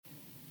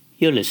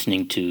You're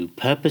listening to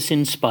Purpose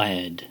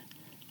Inspired,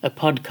 a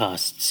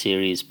podcast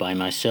series by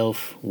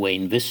myself,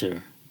 Wayne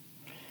Visser.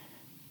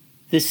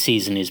 This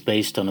season is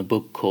based on a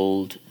book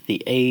called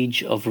The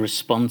Age of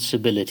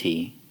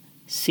Responsibility,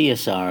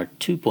 CSR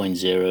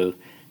 2.0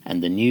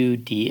 and the New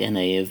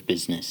DNA of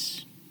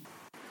Business.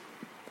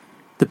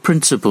 The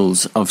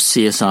principles of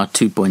CSR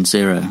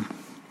 2.0.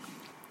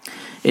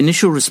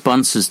 Initial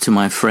responses to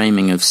my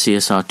framing of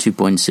CSR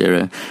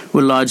 2.0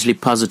 were largely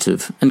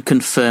positive and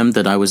confirmed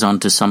that I was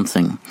onto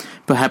something,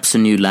 perhaps a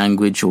new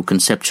language or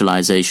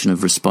conceptualization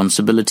of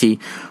responsibility,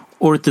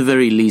 or at the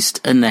very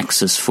least a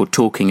nexus for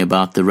talking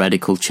about the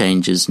radical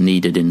changes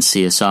needed in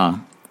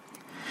CSR.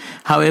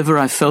 However,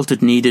 I felt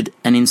it needed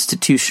an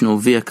institutional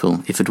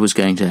vehicle if it was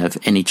going to have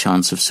any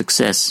chance of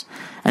success,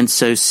 and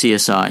so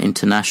CSR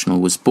International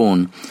was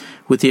born,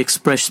 with the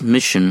express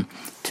mission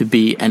to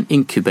be an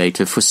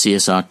incubator for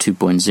CSR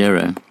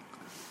 2.0.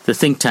 The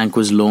think tank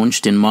was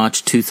launched in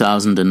March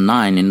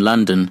 2009 in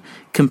London,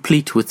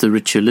 complete with the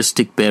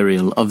ritualistic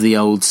burial of the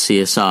old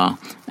CSR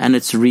and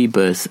its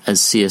rebirth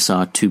as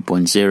CSR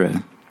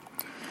 2.0.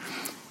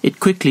 It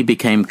quickly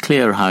became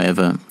clear,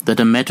 however, that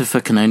a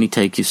metaphor can only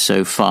take you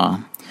so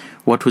far.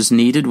 What was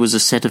needed was a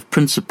set of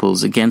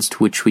principles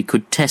against which we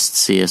could test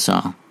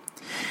CSR.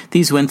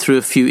 These went through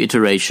a few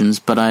iterations,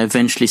 but I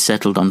eventually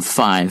settled on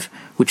 5,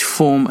 which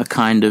form a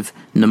kind of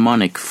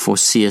mnemonic for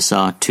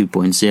CSR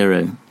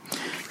 2.0.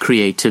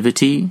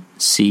 Creativity,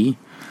 C,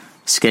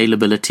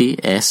 scalability,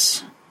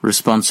 S,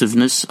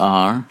 responsiveness,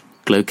 R,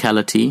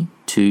 locality,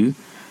 2,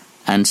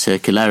 and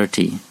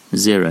circularity,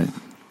 0.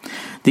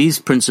 These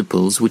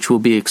principles, which will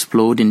be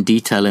explored in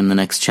detail in the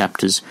next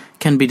chapters,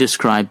 can be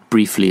described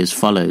briefly as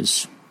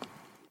follows.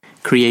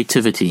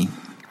 Creativity.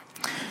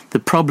 The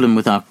problem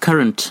with our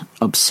current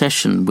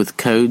obsession with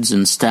codes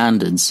and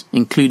standards,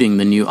 including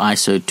the new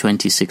ISO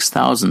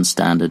 26000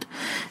 standard,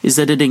 is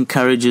that it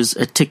encourages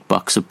a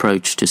tick-box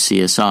approach to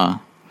CSR.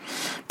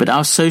 But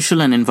our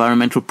social and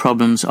environmental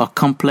problems are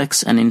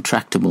complex and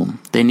intractable.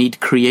 They need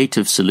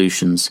creative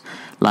solutions,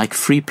 like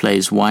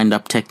Freeplay's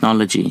wind-up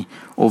technology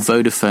or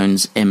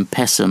Vodafone's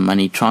M-Pesa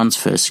money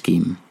transfer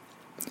scheme.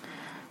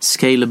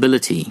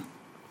 Scalability.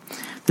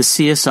 The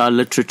CSR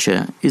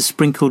literature is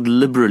sprinkled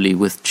liberally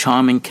with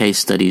charming case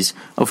studies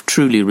of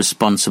truly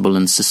responsible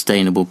and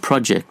sustainable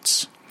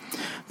projects.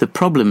 The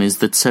problem is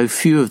that so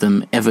few of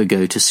them ever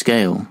go to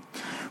scale.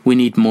 We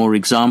need more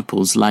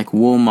examples like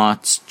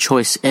Walmart's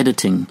choice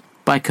editing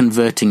by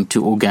converting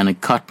to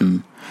organic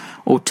cotton,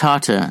 or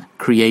Tata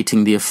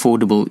creating the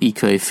affordable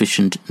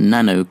eco-efficient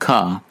nano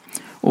car,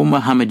 or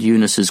Mohammed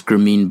Yunus's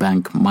Grameen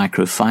Bank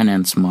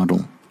microfinance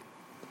model.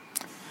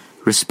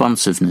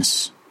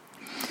 Responsiveness.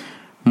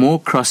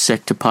 More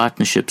cross-sector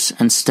partnerships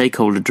and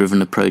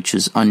stakeholder-driven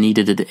approaches are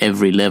needed at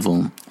every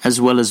level, as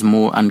well as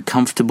more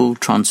uncomfortable,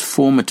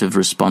 transformative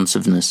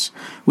responsiveness,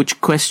 which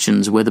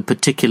questions whether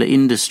particular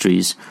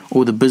industries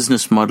or the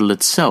business model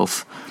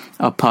itself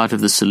are part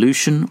of the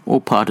solution or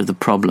part of the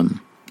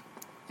problem.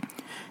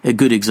 A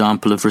good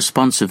example of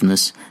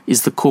responsiveness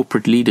is the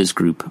Corporate Leaders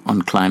Group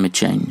on climate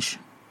change.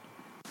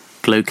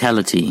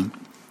 Locality.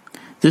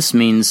 This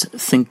means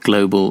think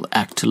global,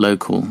 act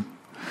local.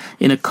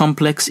 In a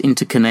complex,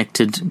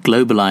 interconnected,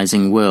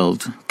 globalizing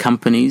world,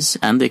 companies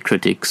and their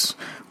critics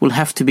will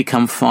have to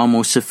become far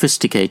more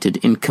sophisticated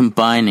in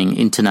combining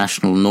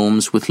international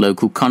norms with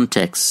local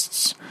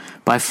contexts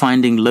by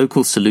finding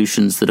local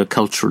solutions that are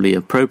culturally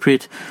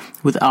appropriate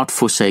without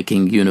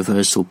forsaking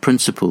universal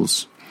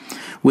principles.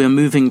 We are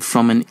moving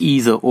from an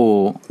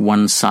either-or,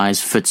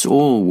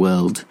 one-size-fits-all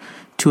world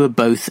to a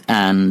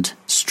both-and,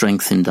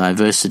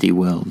 strength-in-diversity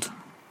world.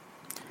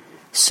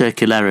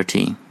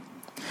 Circularity.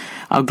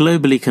 Our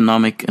global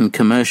economic and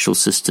commercial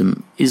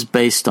system is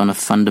based on a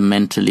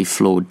fundamentally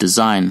flawed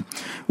design,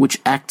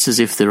 which acts as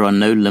if there are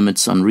no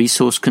limits on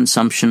resource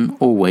consumption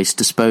or waste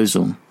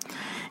disposal.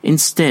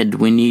 Instead,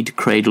 we need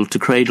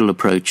cradle-to-cradle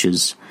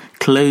approaches,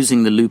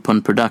 closing the loop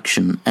on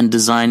production and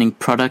designing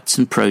products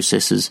and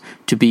processes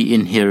to be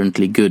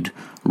inherently good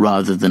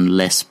rather than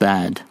less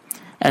bad,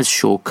 as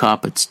Shaw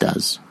Carpets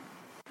does.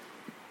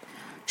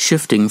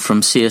 Shifting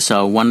from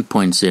CSR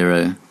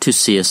 1.0 to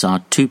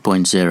CSR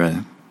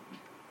 2.0.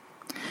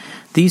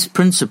 These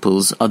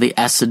principles are the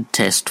acid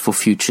test for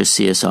future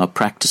CSR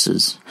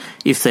practices.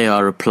 If they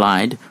are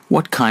applied,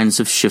 what kinds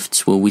of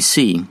shifts will we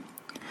see?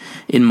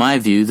 In my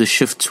view, the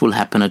shifts will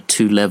happen at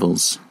 2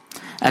 levels.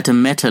 At a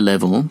meta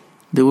level,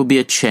 there will be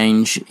a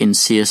change in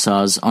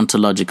CSR's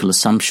ontological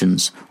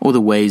assumptions, or the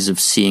ways of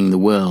seeing the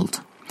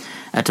world.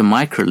 At a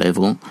micro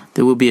level,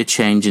 there will be a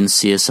change in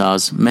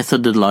CSR's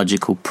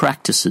methodological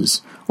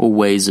practices, or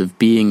ways of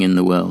being in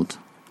the world.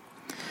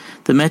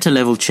 The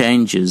meta-level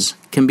changes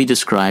can be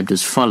described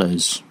as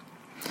follows.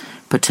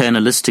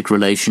 Paternalistic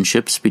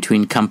relationships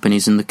between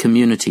companies and the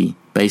community,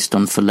 based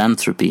on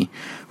philanthropy,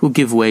 will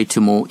give way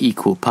to more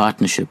equal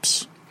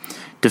partnerships.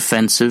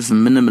 Defensive,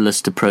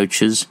 minimalist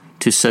approaches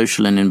to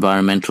social and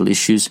environmental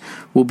issues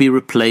will be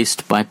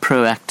replaced by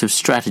proactive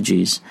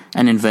strategies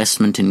and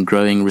investment in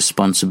growing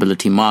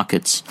responsibility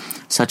markets,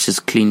 such as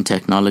clean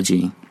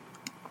technology.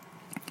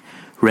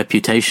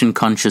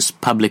 Reputation-conscious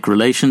public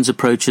relations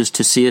approaches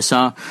to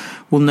CSR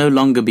will no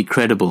longer be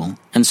credible,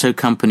 and so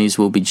companies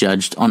will be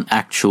judged on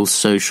actual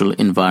social,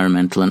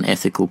 environmental, and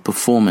ethical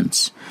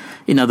performance.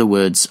 In other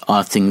words,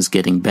 are things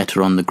getting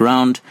better on the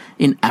ground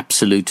in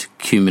absolute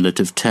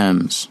cumulative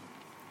terms?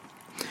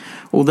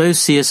 Although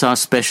CSR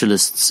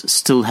specialists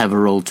still have a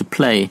role to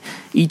play,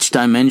 each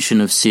dimension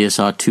of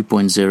CSR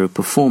 2.0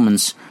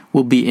 performance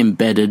will be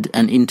embedded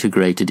and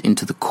integrated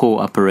into the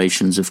core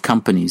operations of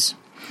companies.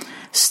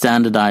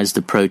 Standardized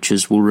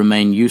approaches will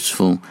remain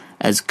useful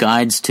as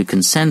guides to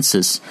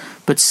consensus,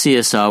 but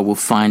CSR will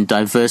find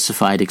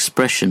diversified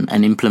expression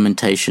and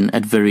implementation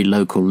at very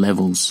local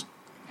levels.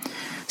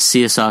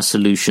 CSR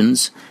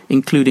solutions,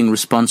 including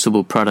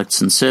responsible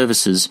products and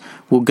services,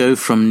 will go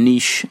from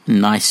niche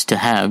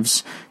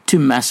nice-to-haves to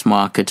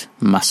mass-market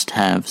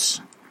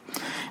must-haves.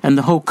 And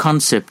the whole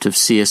concept of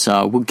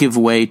CSR will give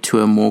way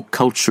to a more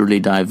culturally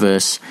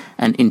diverse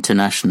and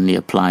internationally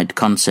applied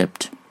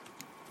concept.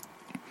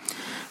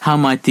 How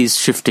might these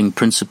shifting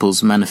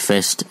principles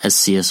manifest as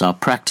CSR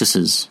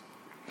practices?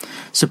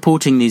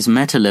 Supporting these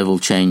meta-level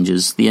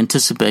changes, the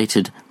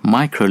anticipated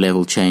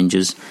micro-level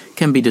changes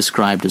can be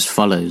described as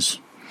follows.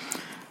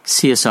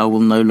 CSR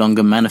will no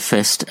longer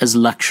manifest as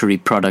luxury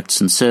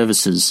products and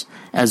services,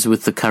 as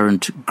with the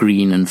current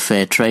green and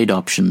fair trade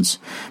options,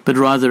 but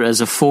rather as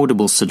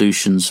affordable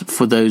solutions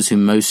for those who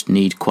most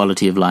need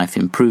quality of life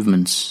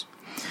improvements.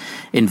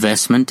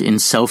 Investment in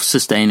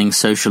self-sustaining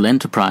social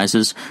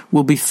enterprises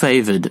will be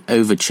favored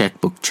over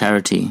checkbook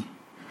charity.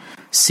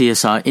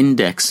 CSR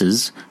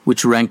indexes,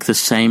 which rank the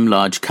same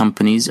large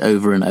companies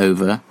over and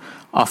over,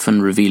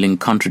 often revealing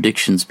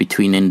contradictions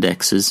between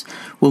indexes,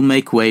 will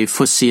make way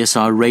for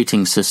CSR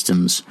rating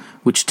systems,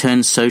 which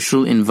turn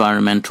social,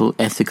 environmental,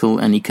 ethical,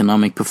 and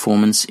economic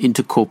performance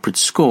into corporate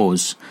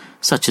scores,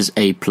 such as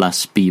A+,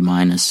 B-,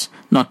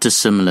 not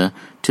dissimilar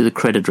to the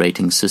credit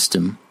rating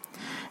system.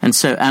 And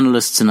so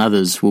analysts and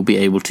others will be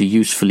able to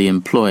usefully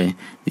employ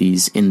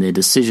these in their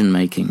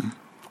decision-making.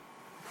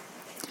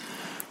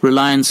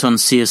 Reliance on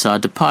CSR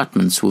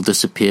departments will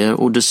disappear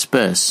or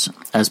disperse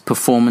as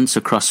performance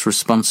across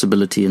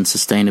responsibility and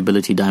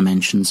sustainability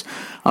dimensions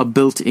are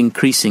built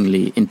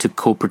increasingly into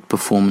corporate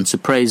performance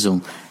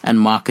appraisal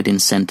and market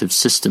incentive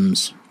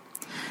systems.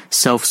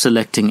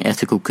 Self-selecting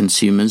ethical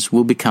consumers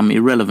will become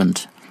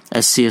irrelevant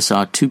as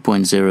CSR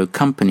 2.0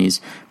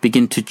 companies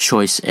begin to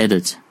choice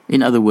edit.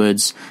 In other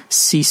words,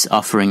 cease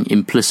offering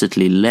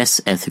implicitly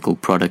less ethical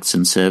products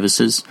and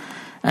services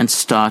and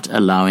start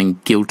allowing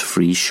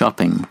guilt-free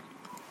shopping.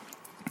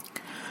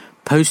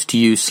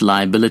 Post-use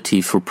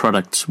liability for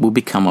products will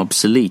become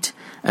obsolete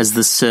as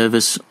the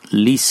service,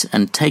 lease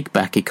and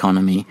take-back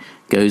economy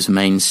goes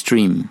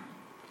mainstream.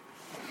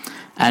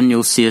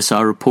 Annual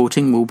CSR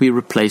reporting will be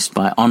replaced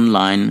by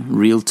online,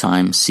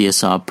 real-time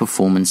CSR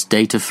performance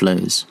data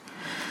flows.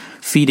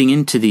 Feeding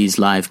into these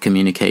live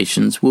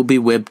communications will be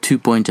Web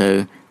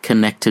 2.0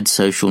 connected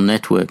social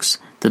networks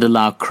that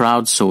allow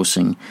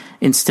crowdsourcing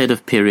instead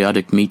of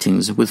periodic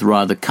meetings with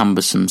rather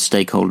cumbersome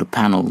stakeholder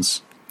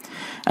panels.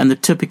 And the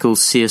typical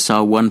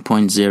CSR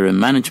 1.0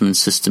 management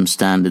system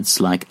standards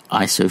like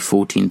ISO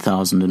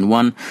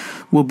 14001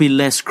 will be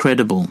less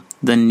credible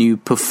than new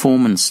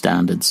performance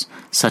standards,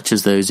 such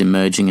as those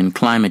emerging in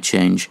climate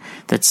change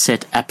that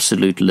set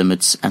absolute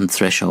limits and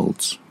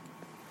thresholds.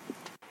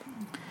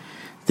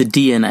 The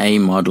DNA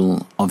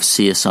model of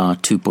CSR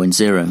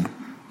 2.0.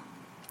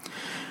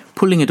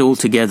 Pulling it all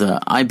together,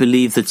 I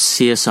believe that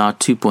CSR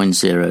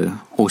 2.0,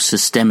 or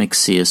systemic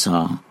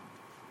CSR,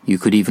 you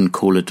could even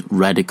call it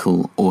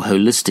radical or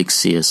holistic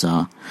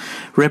CSR,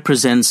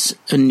 represents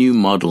a new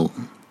model.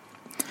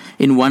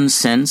 In one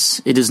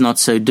sense, it is not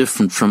so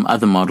different from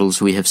other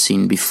models we have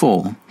seen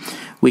before.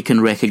 We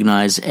can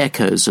recognize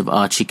echoes of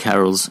Archie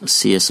Carroll's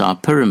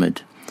CSR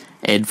pyramid,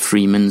 Ed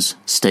Freeman's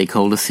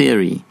stakeholder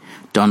theory,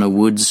 Donna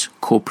Wood's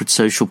corporate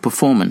social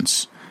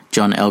performance,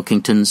 John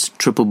Elkington's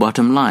triple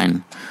bottom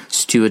line,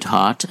 Stuart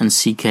Hart and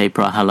C.K.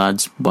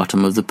 Prahalad's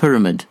bottom of the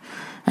pyramid,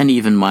 and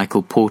even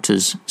Michael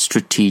Porter's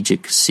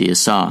strategic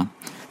CSR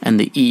and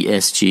the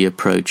ESG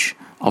approach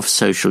of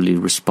socially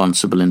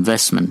responsible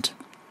investment.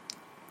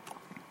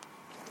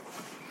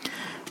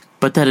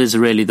 But that is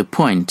really the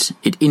point.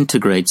 It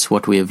integrates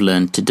what we have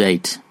learned to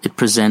date. It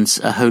presents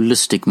a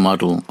holistic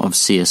model of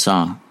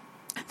CSR.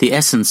 The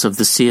essence of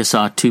the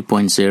CSR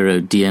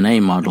 2.0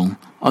 DNA model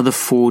are the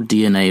 4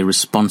 DNA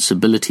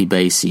responsibility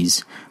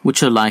bases,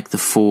 which are like the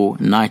 4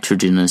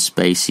 nitrogenous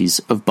bases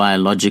of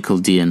biological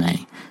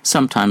DNA,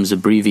 sometimes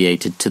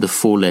abbreviated to the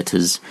 4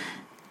 letters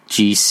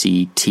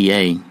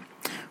GCTA,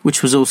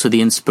 which was also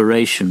the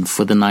inspiration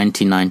for the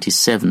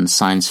 1997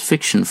 science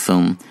fiction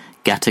film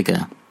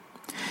Gattaca.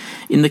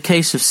 In the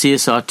case of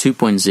CSR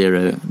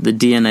 2.0, the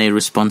DNA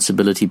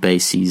responsibility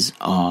bases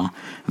are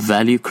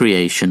value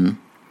creation,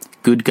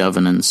 good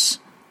governance,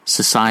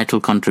 societal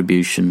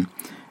contribution,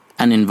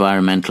 and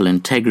environmental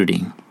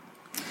integrity.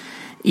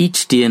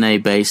 Each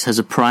DNA base has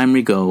a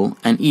primary goal,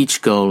 and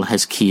each goal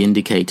has key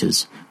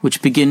indicators,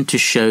 which begin to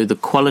show the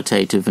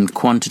qualitative and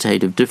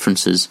quantitative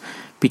differences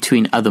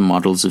between other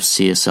models of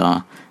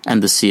CSR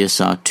and the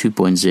CSR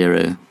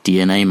 2.0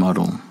 DNA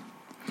model.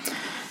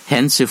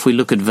 Hence, if we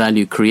look at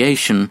value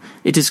creation,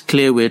 it is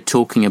clear we're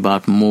talking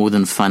about more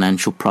than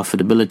financial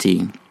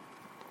profitability.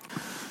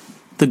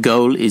 The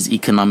goal is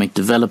economic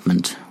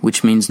development,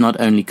 which means not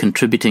only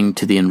contributing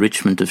to the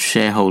enrichment of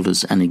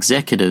shareholders and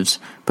executives,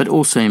 but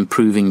also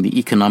improving the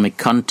economic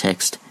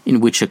context in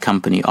which a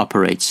company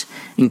operates,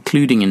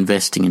 including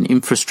investing in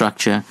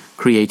infrastructure,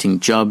 creating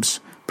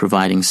jobs,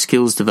 providing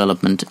skills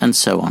development, and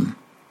so on.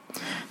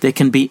 There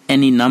can be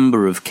any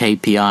number of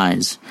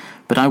KPIs,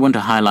 but I want to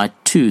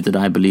highlight two that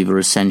I believe are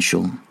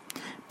essential: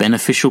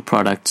 beneficial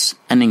products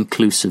and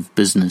inclusive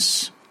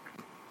business.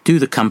 Do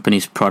the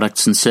company's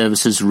products and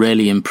services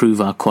really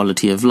improve our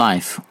quality of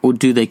life, or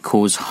do they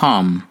cause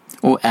harm,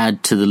 or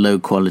add to the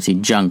low-quality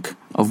junk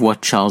of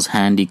what Charles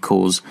Handy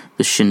calls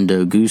the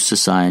Shindogu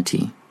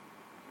Society?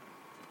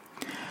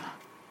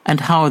 And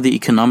how are the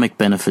economic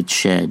benefits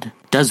shared?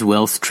 Does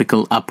wealth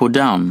trickle up or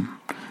down?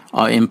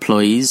 Are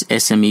employees,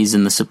 SMEs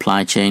in the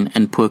supply chain,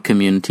 and poor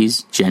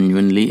communities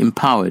genuinely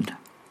empowered?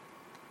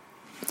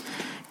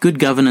 Good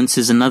governance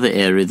is another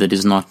area that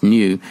is not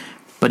new,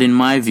 but in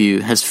my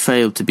view has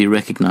failed to be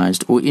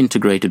recognized or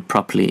integrated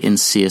properly in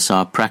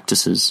CSR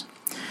practices.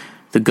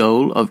 The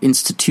goal of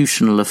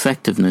institutional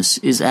effectiveness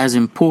is as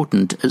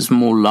important as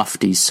more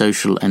lofty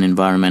social and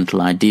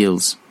environmental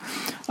ideals.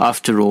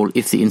 After all,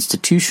 if the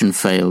institution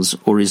fails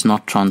or is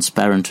not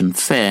transparent and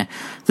fair,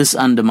 this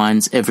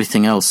undermines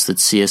everything else that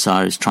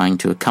CSR is trying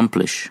to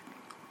accomplish.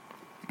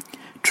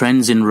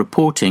 Trends in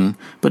reporting,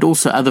 but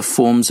also other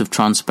forms of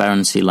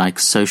transparency like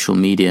social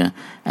media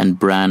and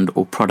brand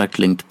or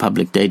product-linked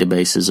public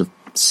databases of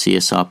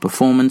CSR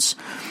performance,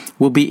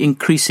 will be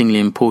increasingly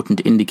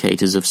important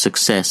indicators of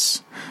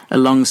success,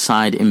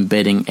 alongside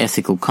embedding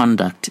ethical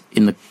conduct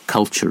in the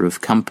culture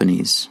of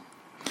companies.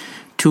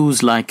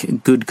 Tools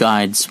like Good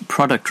Guide's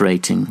product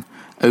rating,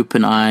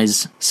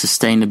 OpenEye's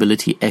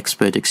sustainability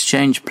expert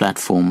exchange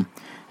platform,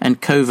 and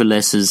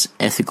Covalesce's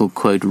ethical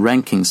quote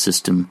ranking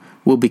system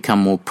will become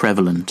more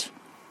prevalent.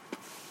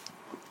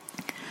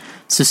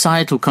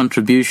 Societal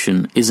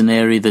contribution is an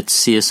area that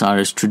CSR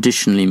is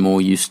traditionally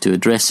more used to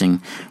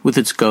addressing, with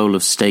its goal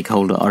of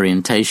stakeholder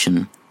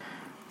orientation.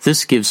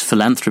 This gives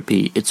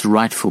philanthropy its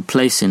rightful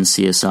place in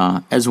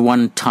CSR as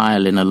one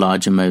tile in a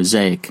larger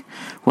mosaic,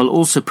 while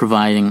also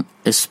providing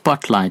a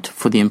spotlight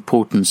for the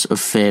importance of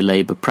fair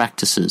labor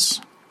practices.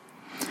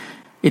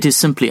 It is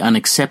simply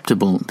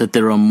unacceptable that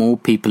there are more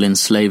people in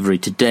slavery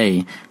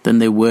today than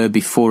there were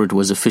before it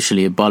was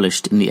officially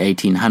abolished in the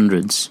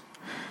 1800s.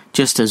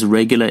 Just as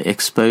regular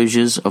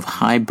exposures of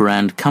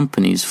high-brand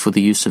companies for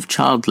the use of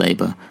child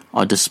labor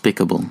are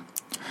despicable.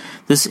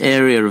 This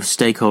area of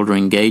stakeholder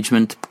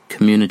engagement,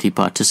 community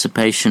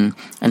participation,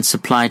 and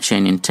supply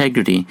chain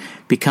integrity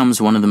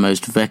becomes one of the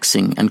most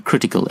vexing and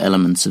critical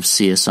elements of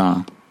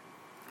CSR.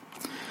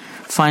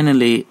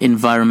 Finally,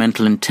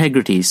 environmental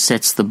integrity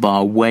sets the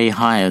bar way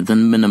higher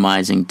than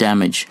minimizing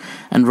damage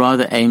and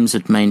rather aims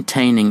at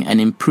maintaining and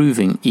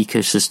improving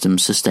ecosystem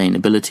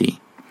sustainability.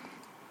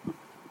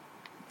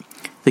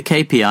 The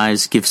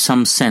KPIs give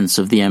some sense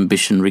of the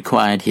ambition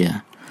required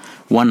here: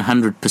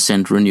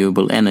 100%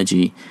 renewable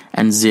energy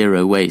and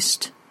zero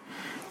waste.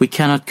 We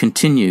cannot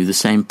continue the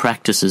same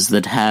practices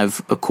that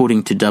have,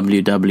 according to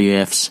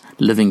WWF's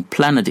Living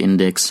Planet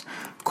Index,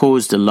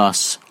 caused a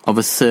loss of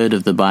a third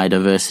of the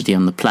biodiversity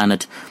on the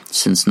planet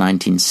since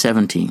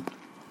 1970.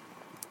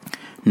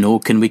 Nor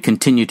can we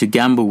continue to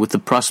gamble with the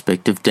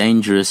prospect of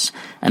dangerous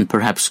and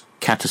perhaps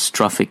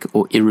catastrophic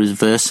or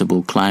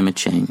irreversible climate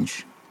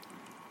change.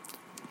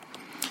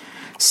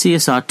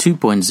 CSR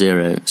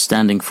 2.0,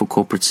 standing for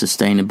Corporate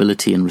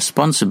Sustainability and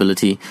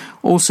Responsibility,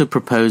 also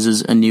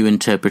proposes a new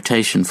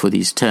interpretation for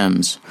these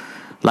terms.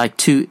 Like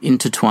two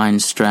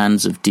intertwined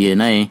strands of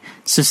DNA,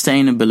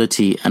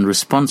 sustainability and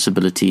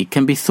responsibility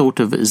can be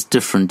thought of as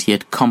different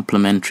yet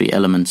complementary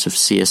elements of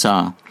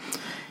CSR.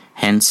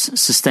 Hence,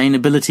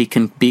 sustainability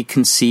can be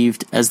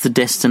conceived as the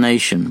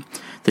destination,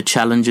 the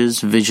challenges,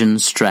 vision,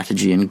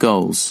 strategy, and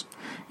goals.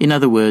 In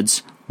other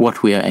words,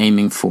 what we are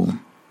aiming for.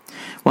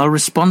 While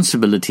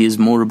responsibility is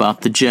more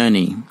about the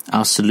journey,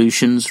 our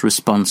solutions,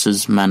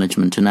 responses,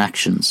 management, and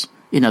actions.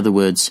 In other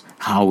words,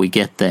 how we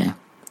get there.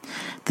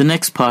 The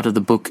next part of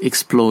the book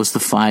explores the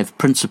 5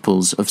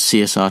 principles of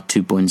CSR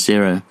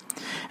 2.0,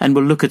 and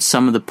will look at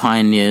some of the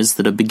pioneers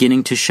that are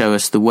beginning to show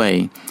us the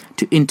way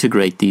to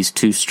integrate these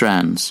two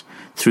strands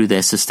through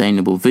their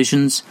sustainable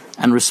visions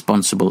and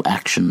responsible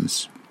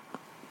actions.